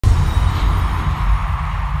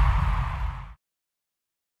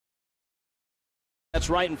That's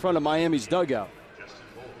right in front of Miami's dugout.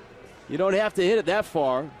 You don't have to hit it that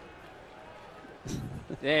far.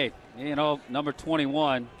 Hey, you know, number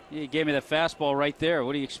 21, he gave me the fastball right there.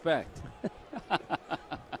 What do you expect?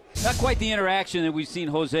 Not quite the interaction that we've seen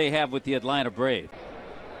Jose have with the Atlanta Braves.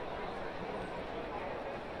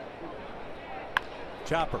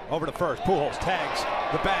 Chopper over to first. Pujols tags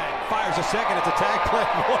the bag, fires a second. It's a tag play.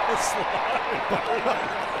 What a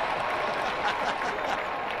slide!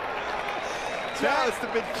 Now it's the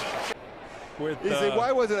big. With, you say,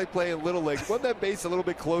 why wasn't I playing Little League? Wasn't that base a little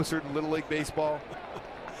bit closer to Little League baseball?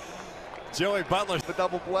 Joey Butler. The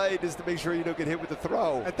double play just to make sure you don't get hit with the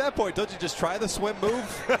throw. At that point, don't you just try the swim move?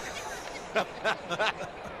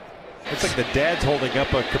 Looks like the dad's holding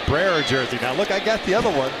up a Cabrera jersey. Now look, I got the other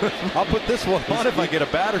one. I'll put this one on if I get a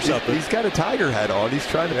bat or something. He's got a Tiger hat on. He's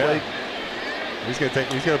trying to play. He's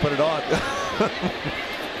gonna put it on.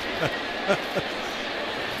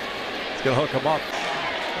 He's gonna hook him up.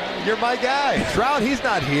 You're my guy. Trout, he's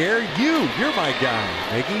not here. You're my guy,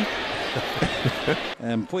 Mickey.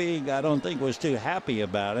 And Puig, I don't think, was too happy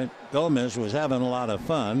about it. Gomez was having a lot of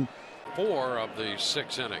fun. 4 of the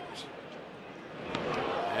 6 innings.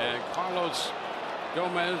 And Carlos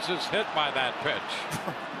Gomez is hit by that pitch.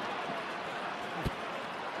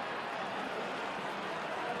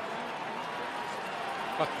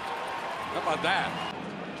 How about that?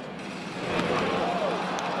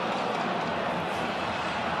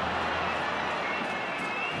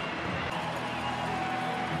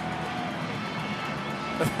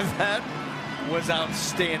 That was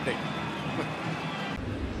outstanding.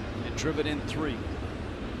 And driven in 3.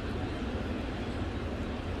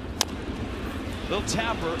 Little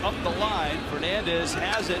tapper up the line. Fernandez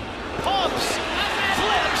has it. Pumps.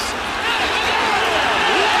 Flips. What a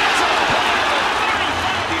play.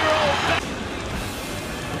 35-year-old.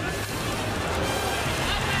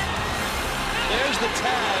 There's the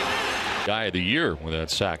tag. Guy of the year with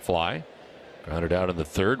that sac fly. Grounded out in the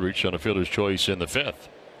 3rd, reached on a fielder's choice in the 5th.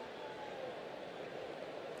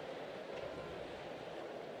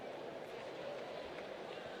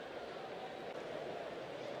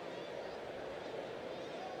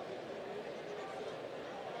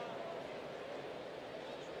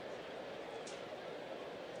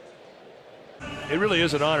 It really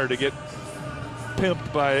is an honor to get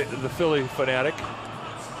pimped by the Philly fanatic.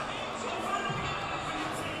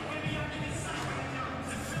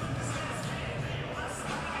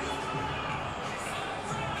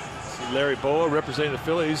 Larry Boa representing the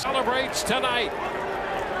Phillies. Celebrates tonight.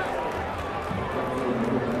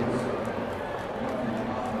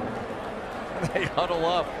 They huddle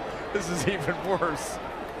up. This is even worse.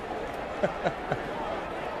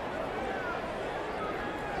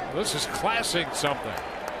 This is classic something.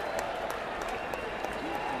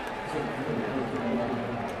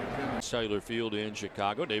 Cellular Field in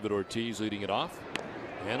Chicago. David Ortiz leading it off.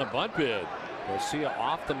 And a bunt bid. Garcia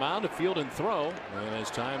off the mound to field and throw. And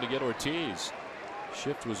it's time to get Ortiz.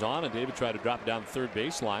 Shift was on, and David tried to drop down the 3rd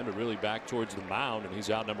baseline, but really back towards the mound, and he's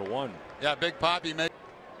out number 1. Yeah, Big Poppy made.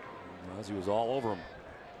 Ozzie was all over him.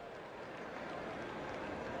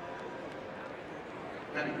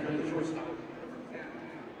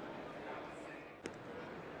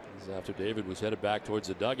 This is after David was headed back towards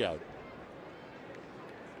the dugout.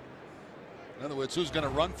 In other words, who's going to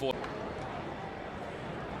run for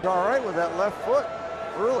it? All right with that left foot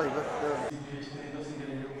early, but.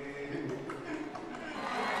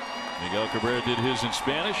 Miguel Cabrera did his in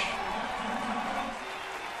Spanish.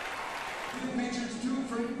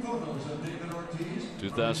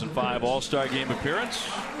 2005 All-Star Game appearance.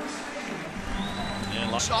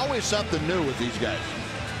 And It's always something new with these guys.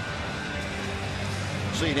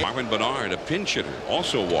 Marvin Bernard, a pinch hitter,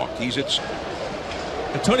 also walked. He's at.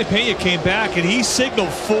 And Tony Pena came back and he signaled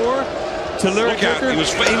 4 to Larry Kirker.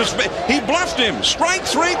 He bluffed him. Strike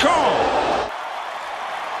 3 call.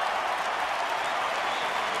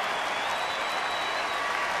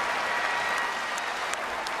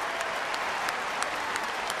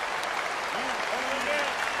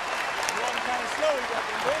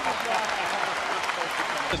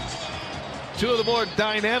 Two of the more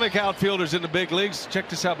dynamic outfielders in the big leagues. Check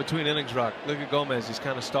this out between innings, Rock. Look at Gomez. He's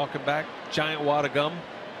kind of stalking back. Giant wad of gum.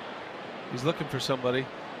 He's looking for somebody.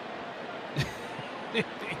 He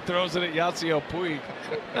throws it at Yasiel Puig.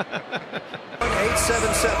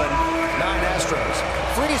 877, 9 Astros.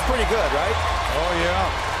 Freddie's pretty good, right? Oh, yeah.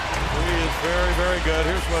 He is very, very good.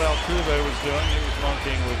 Here's what Altuve was doing. He was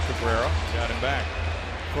monkeying with Cabrera. Got him back.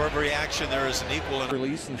 For every action, there is an equal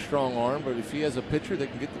Release and strong arm, but if he has a pitcher that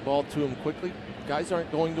can get the ball to him quickly, guys aren't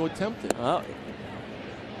going to attempt it. Well,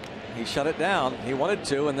 he shut it down. He wanted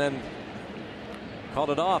to, and then Called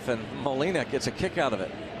it off, and Molina gets a kick out of it.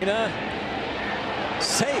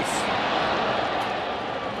 Safe.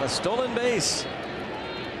 A stolen base.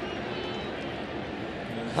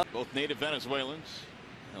 Both native Venezuelans.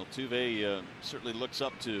 Altuve certainly looks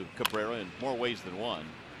up to Cabrera in more ways than one.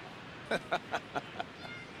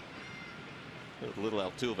 Little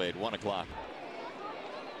Altuve at 1 o'clock.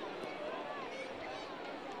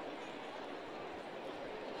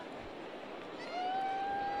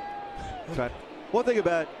 One thing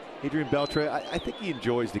about Adrian Beltre, I think he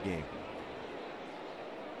enjoys the game.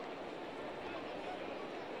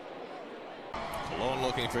 Colon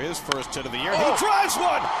looking for his first hit of the year. He drives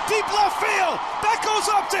one deep left field. Back goes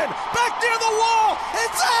Upton. Back near the wall.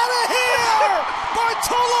 It's out of here.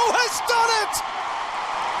 Bartolo has done it.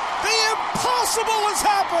 The impossible has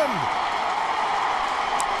happened.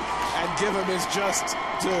 And give him his just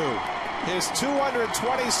due. His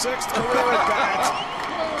 226th career at bat.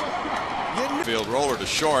 Field roller to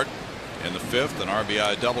short in the 5th, an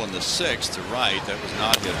RBI double in the 6th to right. That was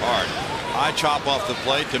not hit hard. High chop off the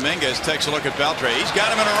plate. Dominguez takes a look at Beltre. He's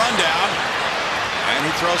got him in a rundown, and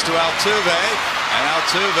he throws to Altuve, and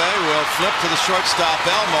Altuve will flip to the shortstop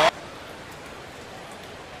Elmore.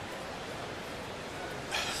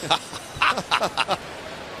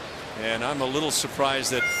 And I'm a little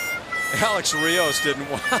surprised that Alex Rios didn't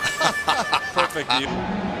want perfect. Even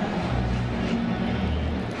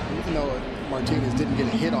though Martinez didn't get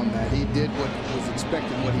a hit on that, he did what was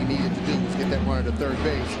expected. What he needed to do was get that runner to third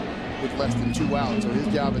base with less than 2 outs. So his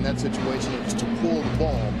job in that situation was to pull the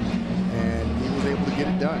ball, and he was able to get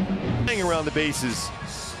it done. Hanging around the bases,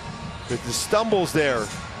 the stumbles there.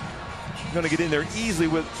 Going to get in there easily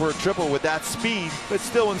for a triple with that speed, but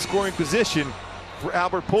still in scoring position for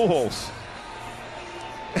Albert Pujols.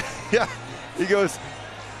 Yeah, he goes,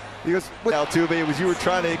 Altuve, it was you were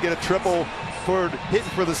trying to get a triple for hitting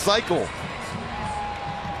for the cycle.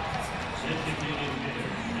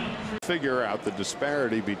 Figure out the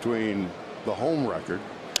disparity between the home record,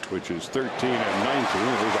 which is 13 and 19.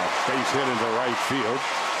 There's a base hit into right field.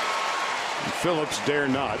 And Phillips dare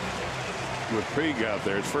not. With Puig out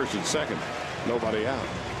there, it's first and second. Nobody out.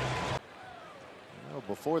 Well,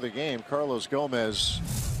 before the game, Carlos Gomez,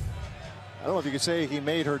 I don't know if you could say he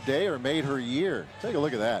made her day or made her year. Take a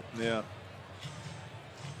look at that. Yeah.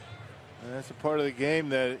 And that's a part of the game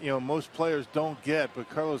that, most players don't get, but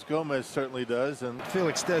Carlos Gomez certainly does. And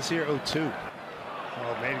Felix does here 0-2.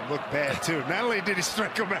 Oh, made him look bad, too. Not only did he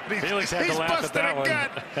strike him out, he's busting a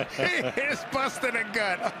gut. He is busting a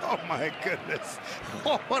gut. Oh, my goodness.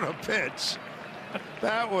 Oh, what a pitch.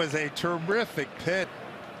 That was a terrific pitch.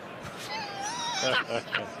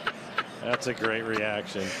 That's a great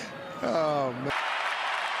reaction. Oh, man.